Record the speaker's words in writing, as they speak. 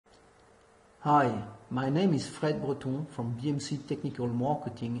Hi, my name is Fred Breton from BMC Technical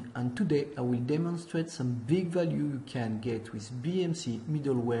Marketing, and today I will demonstrate some big value you can get with BMC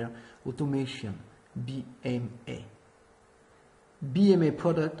Middleware Automation, BMA. BMA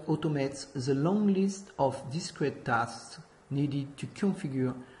product automates the long list of discrete tasks needed to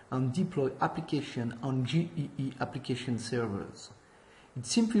configure and deploy applications on GEE application servers. It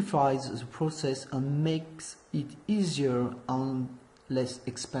simplifies the process and makes it easier and less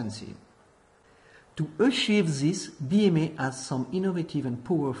expensive. To achieve this, BMA has some innovative and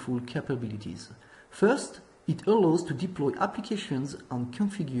powerful capabilities. First, it allows to deploy applications and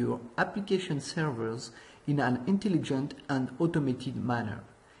configure application servers in an intelligent and automated manner.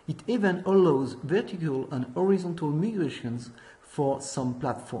 It even allows vertical and horizontal migrations for some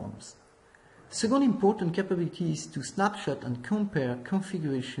platforms. Second important capability is to snapshot and compare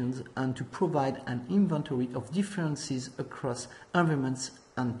configurations and to provide an inventory of differences across environments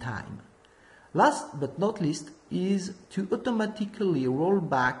and time. Last but not least is to automatically roll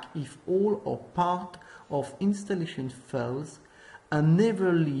back if all or part of installation fails and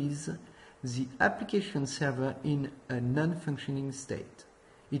never leaves the application server in a non-functioning state.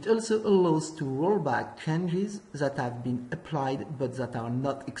 It also allows to roll back changes that have been applied but that are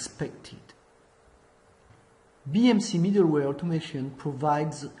not expected. BMC Middleware Automation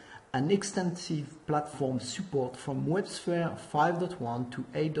provides an extensive platform support from WebSphere 5.1 to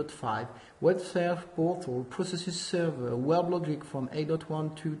 8.5, WebSphere Portal, Processes Server, WebLogic from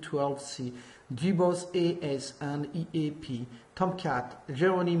 8.1 to 12c, Jboss AS and EAP, Tomcat,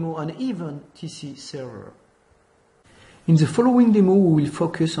 Geronimo, and even TC Server. In the following demo, we will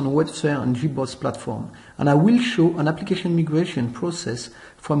focus on WebSphere and Jboss platform, and I will show an application migration process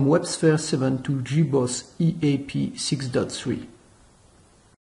from WebSphere 7 to Jboss EAP 6.3.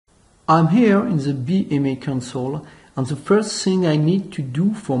 I'm here in the BMA console, and the first thing I need to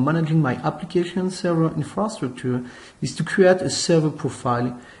do for managing my application server infrastructure is to create a server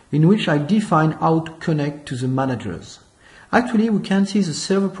profile in which I define how to connect to the managers. Actually, we can see the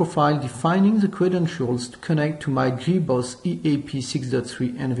server profile defining the credentials to connect to my Jboss EAP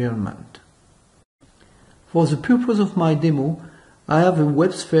 6.3 environment. For the purpose of my demo, I have a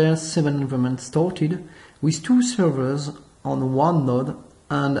WebSphere 7 environment started with two servers on one node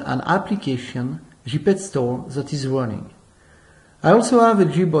and an application, JPetStore, that is running. I also have a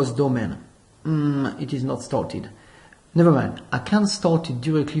Jboss domain. It is not started. Never mind, I can start it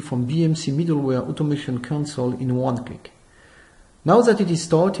directly from BMC Middleware Automation console in one click. Now that it is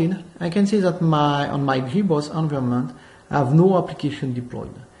started, I can see that on my Jboss environment I have no application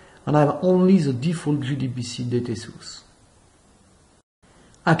deployed, and I have only the default JDBC data source.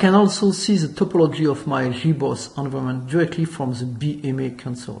 I can also see the topology of my Jboss environment directly from the BMA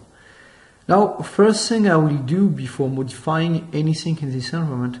console. Now, first thing I will do before modifying anything in this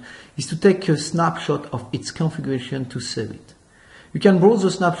environment is to take a snapshot of its configuration to save it. You can browse the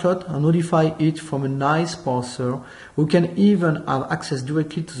snapshot and modify it from a nice parser, or you can even have access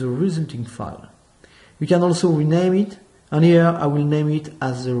directly to the resulting file. You can also rename it, and here I will name it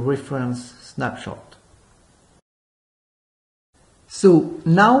as the reference snapshot. So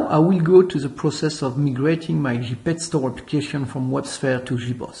now I will go to the process of migrating my JPetStore application from WebSphere to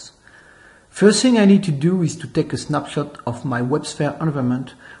Jboss. First thing I need to do is to take a snapshot of my WebSphere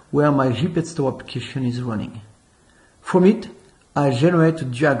environment where my JPetStore application is running. From it, I generate a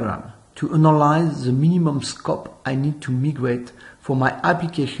diagram to analyze the minimum scope I need to migrate for my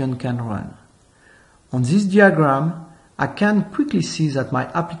application can run. On this diagram, I can quickly see that my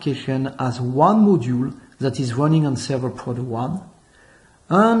application has one module that is running on server prod 1,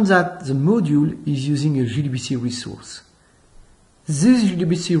 and that the module is using a JDBC resource. This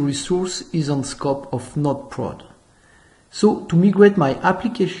JDBC resource is on scope of node prod. So to migrate my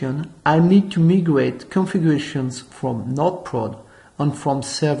application, I need to migrate configurations from node prod and from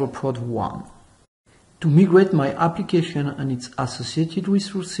server prod 1. To migrate my application and its associated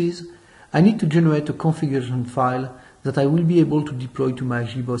resources, I need to generate a configuration file that I will be able to deploy to my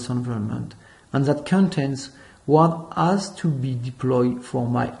Jboss environment, and that contains what has to be deployed for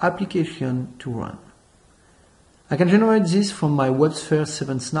my application to run. I can generate this from my WebSphere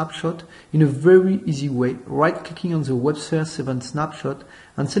 7 snapshot in a very easy way, right-clicking on the WebSphere 7 snapshot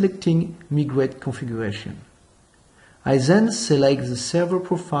and selecting Migrate Configuration. I then select the server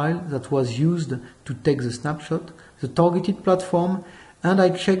profile that was used to take the snapshot, the targeted platform, and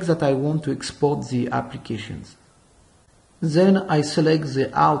I check that I want to export the applications. Then I select the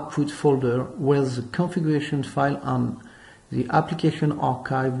output folder where the configuration file and the application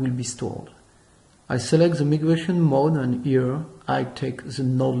archive will be stored. I select the migration mode, and here I take the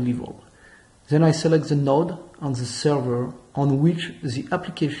node level. Then I select the node and the server on which the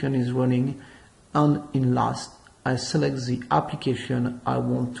application is running, and in last, I select the application I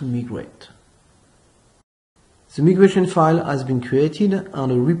want to migrate. The migration file has been created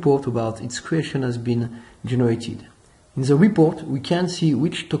and a report about its creation has been generated. In the report, we can see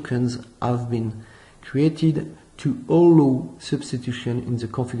which tokens have been created to allow substitution in the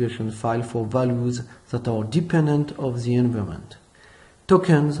configuration file for values that are dependent of the environment.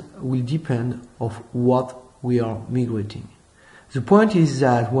 Tokens will depend on what we are migrating. The point is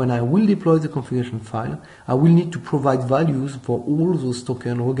that when I will deploy the configuration file, I will need to provide values for all those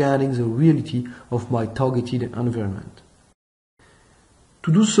tokens regarding the reality of my targeted environment.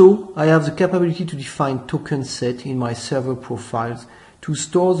 To do so, I have the capability to define token set in my server profiles to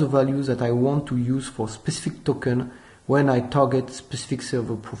store the values that I want to use for specific token when I target specific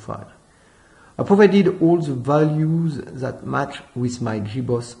server profile. I provided all the values that match with my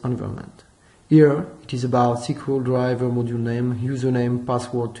Jboss environment. Here, it is about SQL driver module name, username,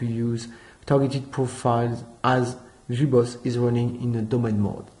 password to use, targeted profiles as Jboss is running in a domain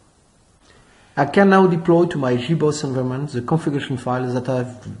mode. I can now deploy to my Jboss environment the configuration files that I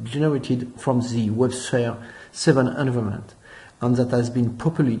have generated from the WebSphere 7 environment and that has been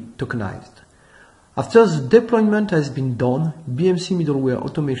properly tokenized. After the deployment has been done, BMC Middleware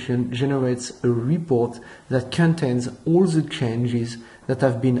Automation generates a report that contains all the changes that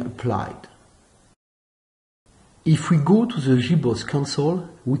have been applied. If we go to the Jboss console,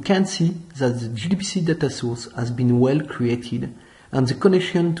 we can see that the JDBC data source has been well created and the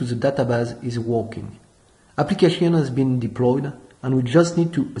connection to the database is working. Application has been deployed and we just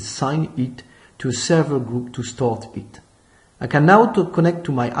need to assign it to a server group to start it. I can now connect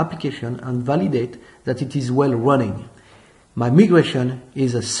to my application and validate that it is well running. My migration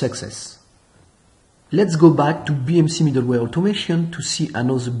is a success. Let's go back to BMC Middleware Automation to see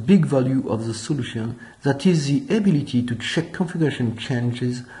another big value of the solution, that is the ability to check configuration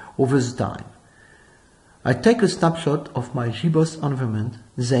changes over the time. I take a snapshot of my Jboss environment,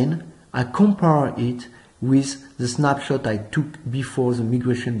 then I compare it with the snapshot I took before the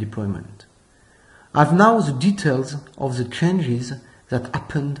migration deployment. I have now the details of the changes that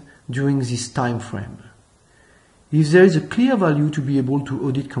happened during this time frame. If there is a clear value to be able to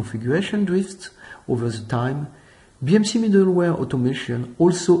audit configuration drifts over the time, BMC Middleware Automation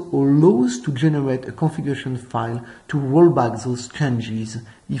also allows to generate a configuration file to roll back those changes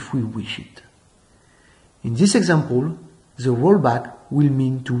if we wish it. In this example, the rollback will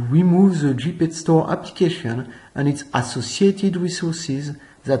mean to remove the JPEG store application and its associated resources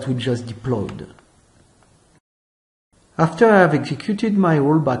that we just deployed. After I have executed my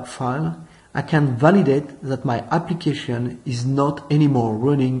rollback file, I can validate that my application is not anymore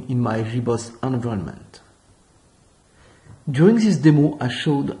running in my Jboss environment. During this demo, I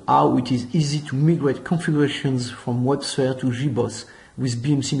showed how it is easy to migrate configurations from WebSphere to Jboss with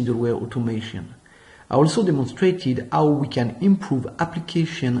BMC Middleware Automation. I also demonstrated how we can improve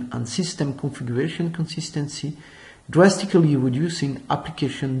application and system configuration consistency, drastically reducing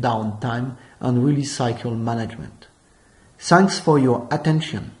application downtime and release cycle management. Thanks for your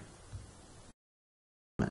attention.